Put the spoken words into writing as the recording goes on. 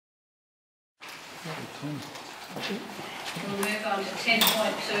We'll move on to 10.2,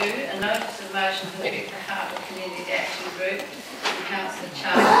 a notice of motion to pick the Harbour Community Action Group from Councillor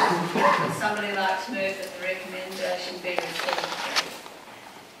Charles. Would somebody like to move that the recommendation be received, please?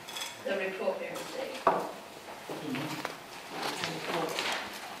 The report be received.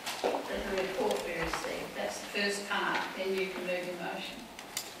 That the report be received. That's the first part, then you can move your motion.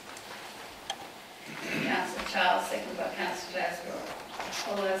 Councillor Charles, seconded by Councillor Glasgow.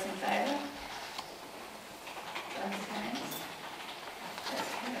 All those in favour? Those against?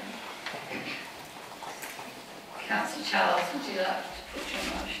 That's carried. Councillor Charles, would you like to put your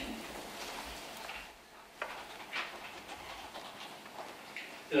motion?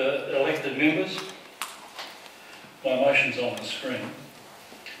 Elected members, my motion's on the screen.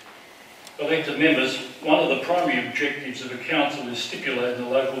 Elected members, one of the primary objectives of a council is stipulated in the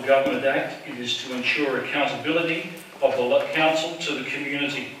Local Government Act. It is to ensure accountability of the council to the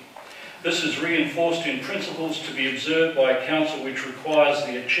community. This is reinforced in principles to be observed by a council which requires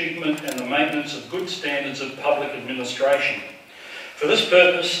the achievement and the maintenance of good standards of public administration. For this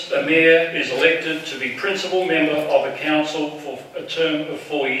purpose, a mayor is elected to be principal member of a council for a term of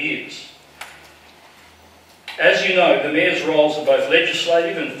 4 years. As you know, the mayor's roles are both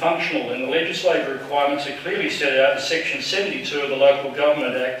legislative and functional, and the legislative requirements are clearly set out in Section 72 of the Local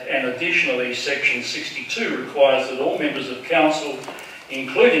Government Act, and additionally Section 62 requires that all members of council,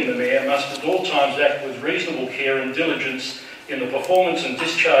 including the mayor, must at all times act with reasonable care and diligence in the performance and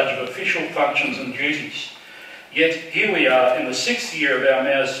discharge of official functions and duties. Yet here we are in the 6th year of our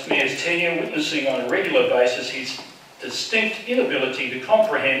mayor's tenure, witnessing on a regular basis his distinct inability to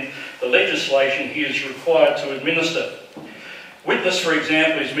comprehend the legislation he is required to administer. Witness, for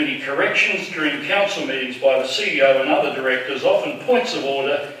example, his many corrections during council meetings by the CEO and other directors, often points of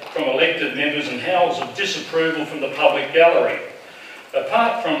order from elected members and howls of disapproval from the public gallery.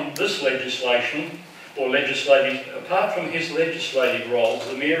 Apart from this legislation, apart from his legislative roles,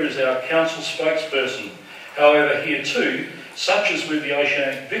 the mayor is our council spokesperson. However, here too, such as with the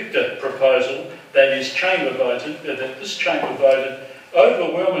Oceanic Victor proposal, that this chamber voted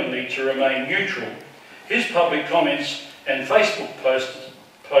overwhelmingly to remain neutral, his public comments and Facebook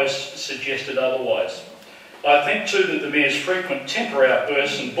posts suggested otherwise. I think too that the mayor's frequent temper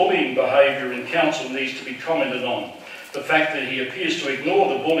outbursts and bullying behaviour in council needs to be commented on. The fact that he appears to ignore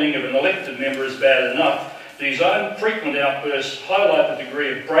the bullying of an elected member is bad enough. His own frequent outbursts highlight the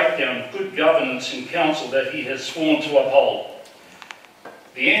degree of breakdown of good governance in council that he has sworn to uphold.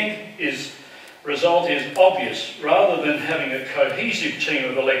 The result is obvious. Rather than having a cohesive team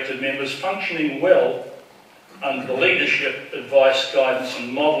of elected members functioning well under the leadership, advice, guidance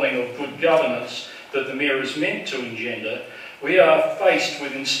and modelling of good governance that the mayor is meant to engender, we are faced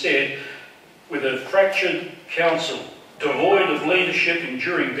with instead with a fractured council, devoid of leadership,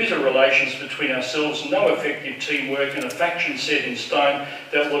 enduring bitter relations between ourselves, no effective teamwork and a faction set in stone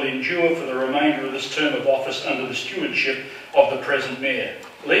that will endure for the remainder of this term of office under the stewardship of the present mayor,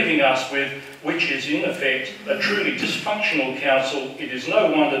 leaving us with, which is in effect, a truly dysfunctional council. It is no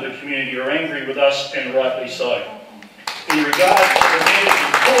wonder the community are angry with us, and rightly so. In regard to the mayor's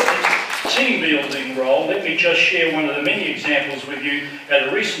important team-building role, let me just share one of the many examples with you. At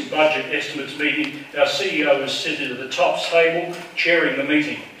a recent budget estimates meeting, our CEO was seated at the top table, chairing the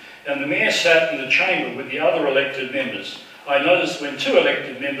meeting, and the mayor sat in the chamber with the other elected members. I noticed when 2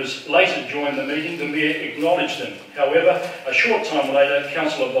 elected members later joined the meeting, the mayor acknowledged them. However, a short time later,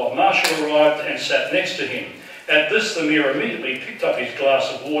 Councillor Bob Marshall arrived and sat next to him. At this, the mayor immediately picked up his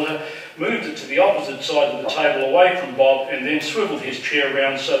glass of water, moved it to the opposite side of the table away from Bob, and then swivelled his chair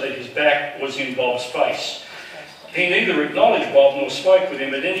around so that his back was in Bob's face. He neither acknowledged Bob nor spoke with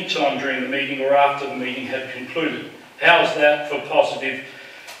him at any time during the meeting or after the meeting had concluded. How's that for positive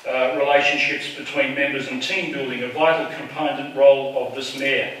relationships between members and team building, a vital component role of this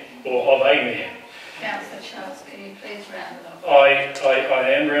mayor, or of a mayor? Councillor Charles, can you please round it off? I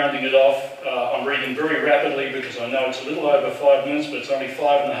am rounding it off. I'm reading very rapidly because I know it's a little over 5 minutes, but it's only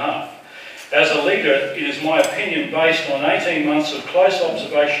 5.5. As a leader, it is my opinion, based on 18 months of close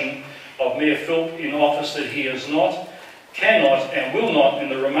observation of Mayor Philp in office, that he has not, cannot and will not in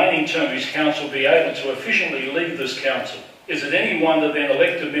the remaining term of his council be able to efficiently lead this council. Is it any wonder then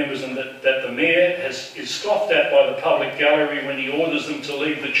elected members and that the mayor is scoffed at by the public gallery when he orders them to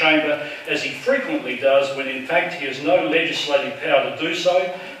leave the chamber, as he frequently does, when in fact he has no legislative power to do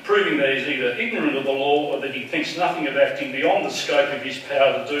so, proving that he is either ignorant of the law or that he thinks nothing of acting beyond the scope of his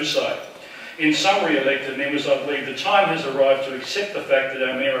power to do so. In summary, elected members, I believe the time has arrived to accept the fact that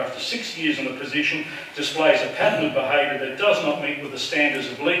our Mayor, after 6 years in the position, displays a pattern of behaviour that does not meet with the standards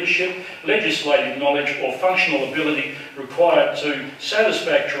of leadership, legislative knowledge or functional ability required to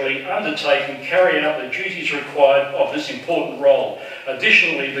satisfactorily undertake and carry out the duties required of this important role.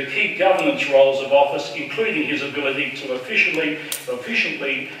 Additionally, the key governance roles of office, including his ability to efficiently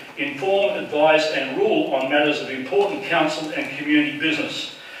inform, advise and rule on matters of important council and community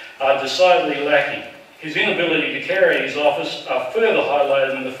business, are decidedly lacking. His inability to carry his office are further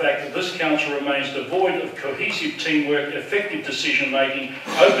highlighted in the fact that this council remains devoid of cohesive teamwork, effective decision-making,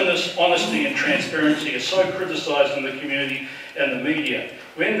 openness, honesty and transparency are so criticised in the community and the media.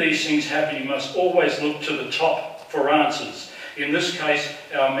 When these things happen, you must always look to the top for answers. In this case,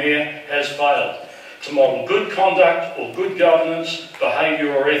 our Mayor has failed to model good conduct or good governance,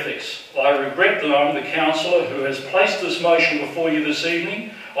 behaviour or ethics. I regret that I'm the councillor who has placed this motion before you this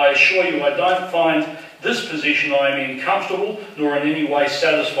evening. I assure you I don't find this position I am in comfortable nor in any way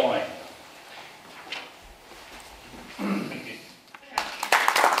satisfying. Thank you.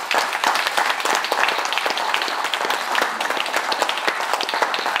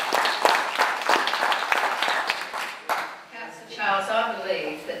 Councillor Charles, I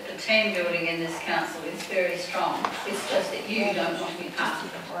believe that the team building in this council is very strong. It's just that you don't want to be part of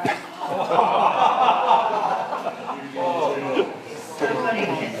it.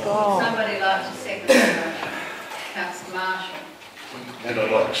 Somebody like to second the motion. Councillor Marshall. And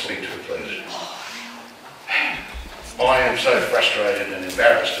I'd like to speak to it, please. I am so frustrated and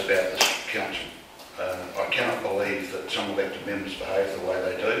embarrassed about this council. I cannot believe that some elected members behave the way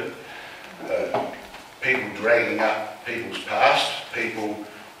they do. People dragging up people's past, people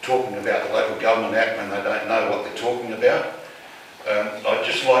talking about the Local Government Act when they don't know what they're talking about. I'd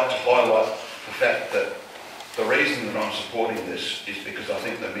just like to highlight the fact that the reason that I'm supporting this is because I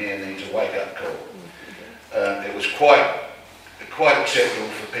think the Mayor needs a wake-up call. It was quite acceptable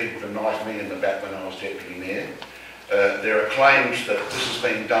for people to knife me in the back when I was Deputy Mayor. There are claims that this has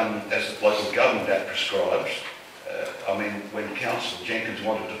been done as the Local Government Act prescribes. I mean, when Councillor Jenkins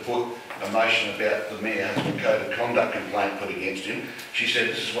wanted to put a motion about the Mayor having a code of conduct complaint put against him, she said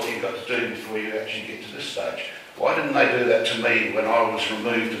this is what you've got to do before you actually get to this stage. Why didn't they do that to me when I was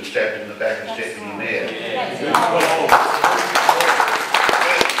removed and stabbed in the back as Deputy Mayor?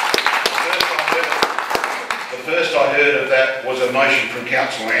 The first I heard of that was a motion from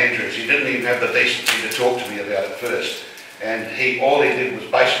Councillor Andrews. He didn't even have the decency to talk to me about it first. And all he did was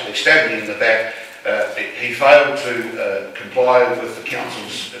basically stab me in the back. He failed to comply with the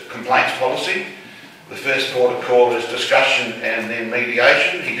Council's complaints policy. The first port of call is discussion and then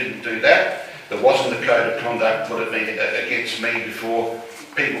mediation. He didn't do that. There wasn't a code of conduct put against me before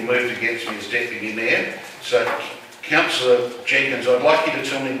people moved against me as Deputy Mayor. So, Councillor Jenkins, I'd like you to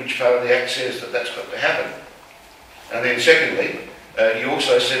tell me which part of the Act says that that's got to happen. And then secondly, you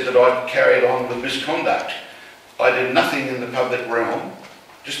also said that I'd carried on with misconduct. I did nothing in the public realm.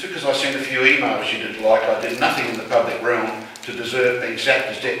 Just because I sent a few emails you didn't like, I did nothing in the public realm to deserve being sacked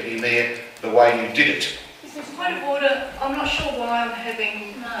as Deputy Mayor the way you did it. Point of order, I'm not sure why I'm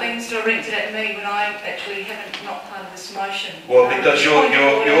having things directed at me when I actually haven't not part of this motion. Well, because you're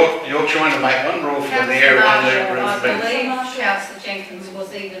trying to make one rule for the Mayor and one rule for me. I believe Councillor Jenkins was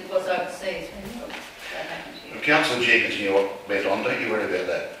overseas when that happened to you. Councillor Jenkins knew what went on, don't you worry about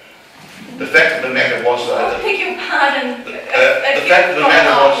that. The fact of the matter was though I beg your pardon. The fact of the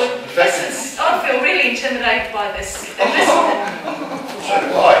matter was I feel really intimidated by this. So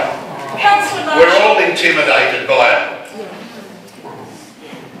do I. Councillor Marshall. We're all intimidated by it.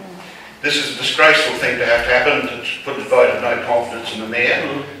 This is a disgraceful thing to have to happen, to put a vote of no confidence in the Mayor.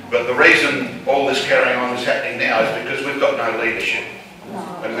 But the reason all this carrying on is happening now is because we've got no leadership.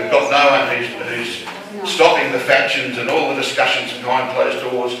 And we've got no one who's stopping the factions and all the discussions behind closed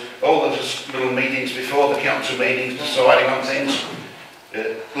doors, all the little meetings before the council meetings, deciding on things.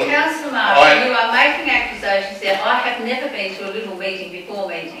 Look, Councillor Marshall, you are making accusations there. I have never been to a little meeting before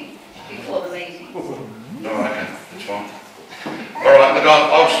the meeting. No, okay, that's fine. All right, look,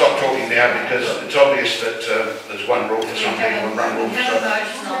 I'll stop talking now because it's obvious that there's one rule for some people and one rule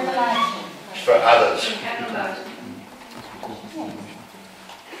for others.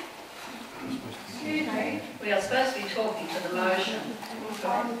 We are supposed to be talking to the motion.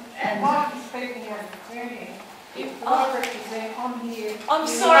 And I'm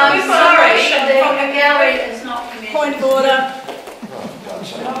sorry, the gallery is not committed. Point of order.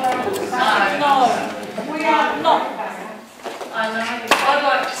 No. We are not. I know. I'd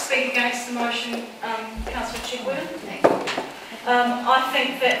like to speak against the motion, Councillor Chigwell. I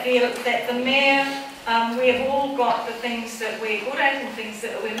think that the Mayor We have all got the things that we're good at and things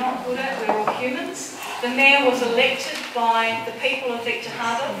that we're not good at. We're all humans. The Mayor was elected by the people of Victor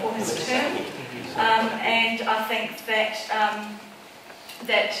Harbour for his term, and I think that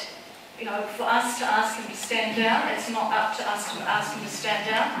you know, for us to ask him to stand down, it's not up to us to ask him to stand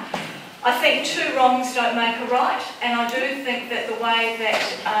down. I think two wrongs don't make a right, and I do think that the way that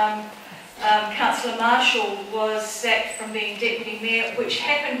Councillor Marshall was sacked from being Deputy Mayor, which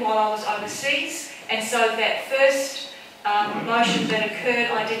happened while I was overseas, and so that first motion that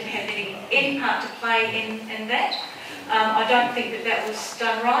occurred, I didn't have any part to play in that. I don't think that that was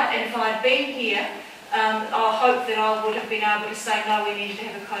done right, and if I'd been here, I hope that I would have been able to say no, we needed to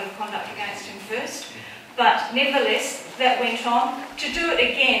have a code of conduct against him first. But nevertheless, that went on. To do it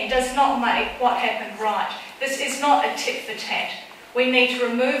again does not make what happened right. This is not a tit for tat. We need to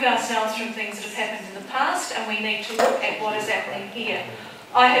remove ourselves from things that have happened in the past, and we need to look at what is happening here.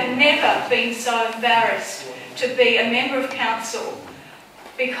 I have never been so embarrassed to be a member of council,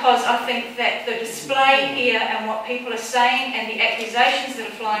 because I think that the display here and what people are saying and the accusations that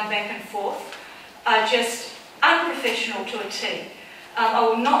are flying back and forth are just unprofessional to a T. I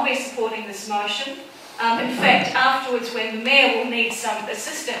will not be supporting this motion. In fact, afterwards, when the Mayor will need some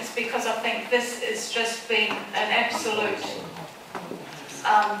assistance, because I think this has just been an absolute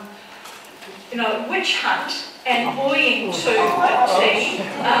witch hunt and bullying to a T,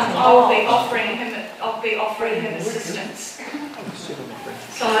 I'll be offering him assistance.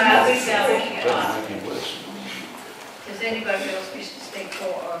 So at least they're looking at that. Does anybody else wish to speak for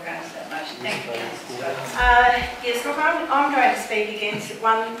or against that motion? Thank you, Councillor. Yes, look, I'm going to speak against it.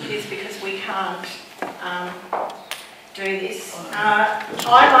 One is because we can't do this. I,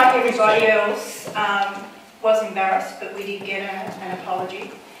 like everybody else, was embarrassed, but we did get an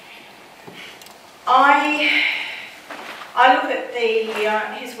apology. I look at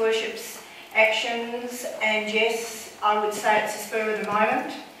His Worship's actions, and yes, I would say it's a spur of the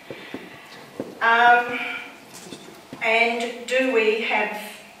moment. And do we have,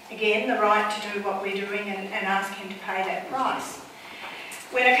 again, the right to do what we're doing and ask him to pay that price?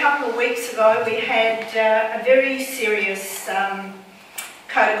 When a couple of weeks ago we had a very serious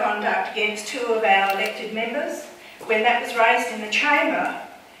code of conduct against two of our elected members, when that was raised in the chamber,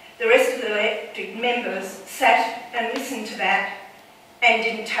 the rest of the elected members sat and listened to that and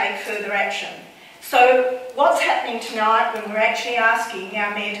didn't take further action. So what's happening tonight when we're actually asking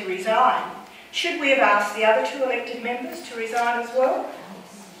our Mayor to resign? Should we have asked the other two elected members to resign as well?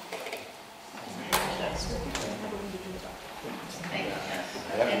 Thank you,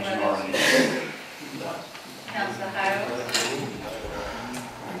 Councillor. Anyone else? Councillor Harold.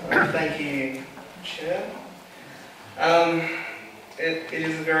 Thank you, Chair. It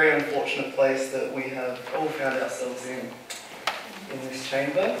is a very unfortunate place that we have all found ourselves in this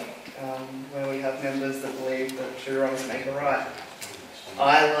chamber, where we have members that believe that two wrongs make a right.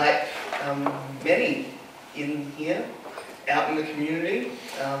 I, like many in here, out in the community,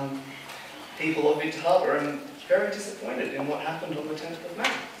 people of Victor Harbour, am very disappointed in what happened on the 10th of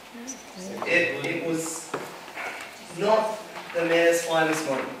May. It was not the Mayor's finest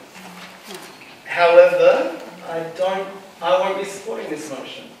moment. However, I won't be supporting this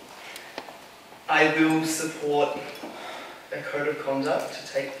motion. I will support a code of conduct to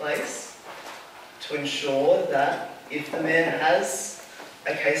take place to ensure that if the Mayor has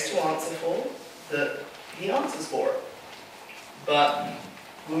a case to answer for, that he answers for it. But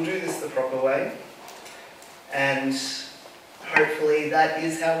we'll do this the proper way, and hopefully that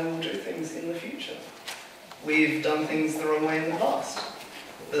is how we will do things in the future. We've done things the wrong way in the past,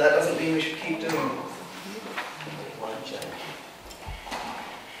 but that doesn't mean we should keep doing it.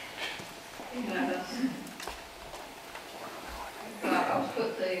 Right, I'll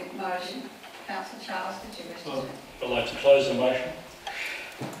put the motion. Councillor Charles, did you wish to speak? I'd like to close the motion.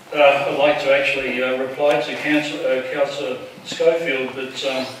 I'd like to actually reply to Councillor Schofield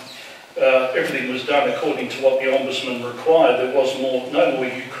that everything was done according to what the Ombudsman required. There was no more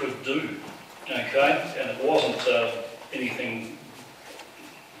you could do, okay? And it wasn't anything,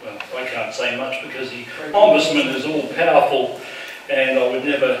 well, I can't say much because the Ombudsman is all-powerful and I would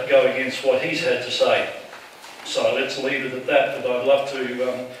never go against what he's had to say. So let's leave it at that, but I'd love to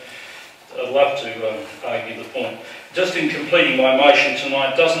argue the point. Just in completing my motion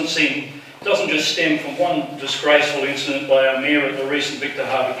tonight, doesn't just stem from one disgraceful incident by our Mayor at the recent Victor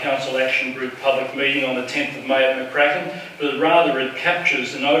Harbour Council Action Group public meeting on the 10th of May at McCracken, but rather it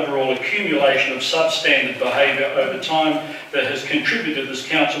captures an overall accumulation of substandard behaviour over time that has contributed this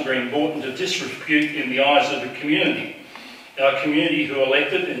council being brought into disrepute in the eyes of the community. Our community who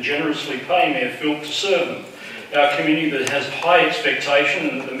elected and generously pay Mayor Philp to serve them. our community that has high expectation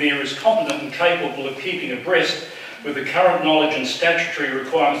and that the Mayor is competent and capable of keeping abreast with the current knowledge and statutory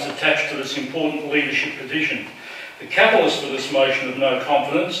requirements attached to this important leadership position. The catalyst for this motion of no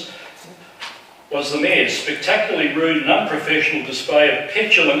confidence was the Mayor's spectacularly rude and unprofessional display of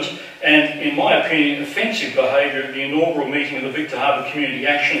petulant and, in my opinion, offensive behaviour at the inaugural meeting of the Victor Harbour Community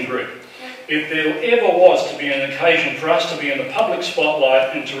Action Group. If there ever was to be an occasion for us to be in the public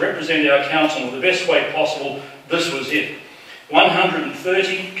spotlight and to represent our council in the best way possible, this was it.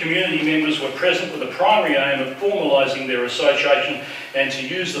 130 community members were present with the primary aim of formalising their association and to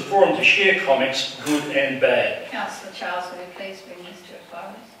use the forum to share comments, good and bad. Councillor Charles, will you please bring this to a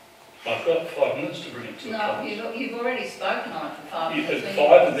close? I've got 5 minutes to bring it to a close. No, you've already spoken on it for 5 You minutes. had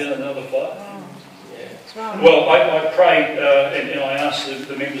 5 and then another 5? Well, I pray and I ask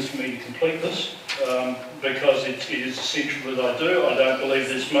the members for me to complete this because it is essential that I do. I don't believe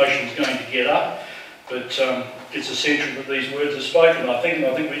this motion is going to get up, but it's essential that these words are spoken, I think, and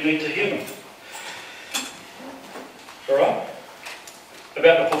I think we need to hear them. All right?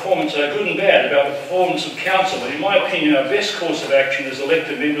 About the performance, good and bad, about the performance of council. In my opinion, our best course of action as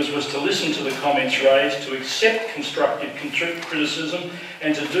elected members was to listen to the comments raised, to accept constructive criticism,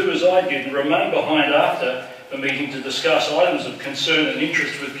 and to do as I did and remain behind after the meeting to discuss items of concern and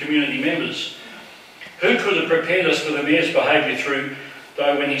interest with community members. Who could have prepared us for the Mayor's behaviour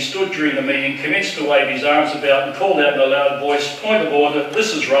though when he stood during the meeting, commenced to wave his arms about and called out in a loud voice, "Point of order,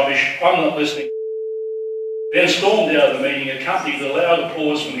 this is rubbish, I'm not listening." Then stormed out of the meeting, accompanied with loud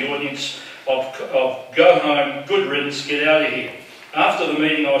applause from the audience of "Go home, good riddance, get out of here." After the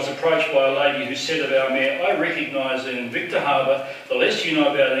meeting, I was approached by a lady who said of our Mayor, "I recognise that in Victor Harbour, the less you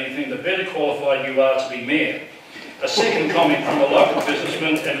know about anything, the better qualified you are to be Mayor." A second comment from a local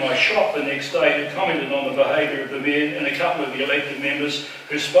businessman at my shop the next day who commented on the behaviour of the Mayor and a couple of the elected members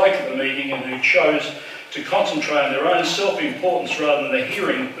who spoke at the meeting and who chose to concentrate on their own self-importance rather than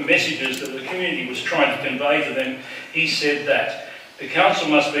hearing the messages that the community was trying to convey to them. He said that the council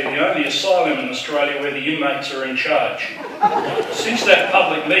must be the only asylum in Australia where the inmates are in charge. Since that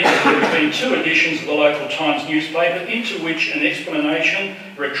public meeting, there have been 2 editions of the local Times newspaper into which an explanation,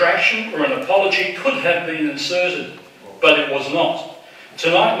 retraction or an apology could have been inserted, but it was not.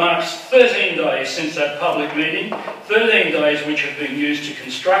 Tonight marks 13 days since that public meeting, 13 days which have been used to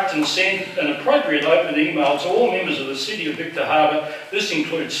construct and send an appropriate open email to all members of the City of Victor Harbour. This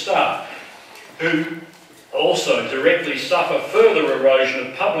includes staff who also directly suffer further erosion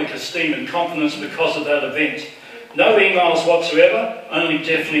of public esteem and confidence because of that event. No emails whatsoever, only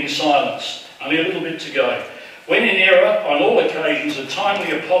deafening silence. Only a little bit to go. When in error, on all occasions, a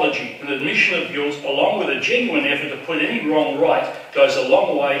timely apology, an admission of guilt, along with a genuine effort to put any wrong right, goes a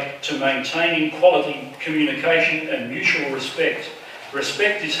long way to maintaining quality communication and mutual respect.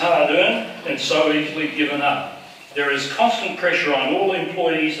 Respect is hard-earned and so easily given up. There is constant pressure on all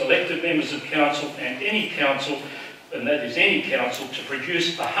employees, elected members of council and any council, and that is any council, to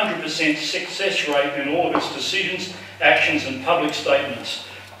produce a 100% success rate in all of its decisions, actions and public statements.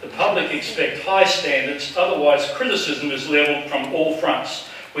 The public expect high standards, otherwise criticism is levelled from all fronts.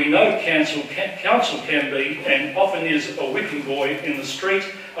 We know council can be and often is a whipping boy in the street,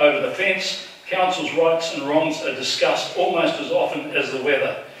 over the fence. Council's rights and wrongs are discussed almost as often as the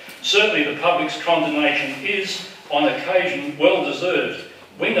weather. Certainly the public's condemnation is, on occasion, well deserved.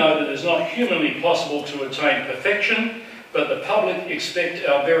 We know that it is not humanly possible to attain perfection, but the public expect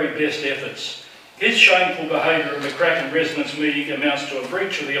our very best efforts. His shameful behaviour at McCracken Residents Meeting amounts to a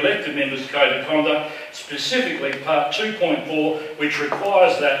breach of the elected members' code of conduct, specifically part 2.4, which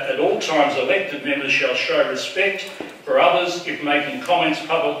requires that at all times elected members shall show respect for others if making comments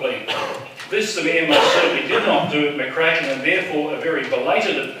publicly. This the Mayor most certainly did not do at McCracken, and therefore a very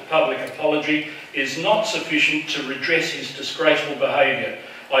belated public apology is not sufficient to redress his disgraceful behaviour.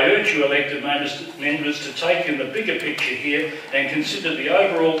 I urge you elected members to take in the bigger picture here and consider the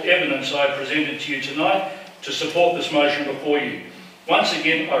overall evidence I have presented to you tonight to support this motion before you. Once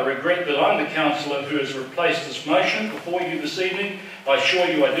again, I regret that I'm the councillor who has replaced this motion before you this evening. I assure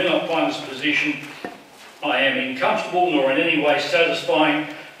you I do not find this position I am incomfortable nor in any way satisfying,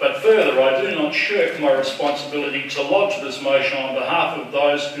 but further, I do not shirk my responsibility to lodge this motion on behalf of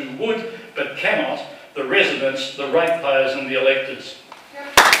those who would but cannot, the residents, the ratepayers and the electors.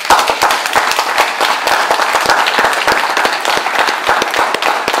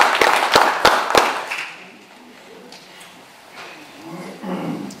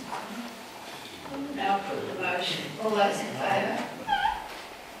 Now put the motion. All those in favour?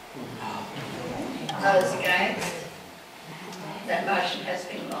 Those against? That motion has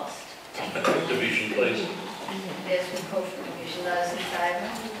been lost. A quick division, please. There's been called for division. Those in favour?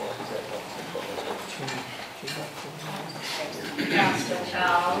 Councillor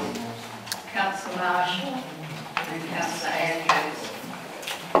Charles, Councillor Marshall and Councillor Andrews.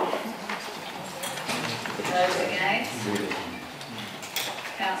 Those against?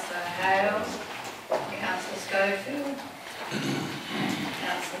 Councillor Hale, Councillor Schofield,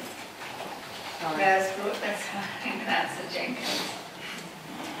 Councillor Rasbrook, and Councillor Jenkins.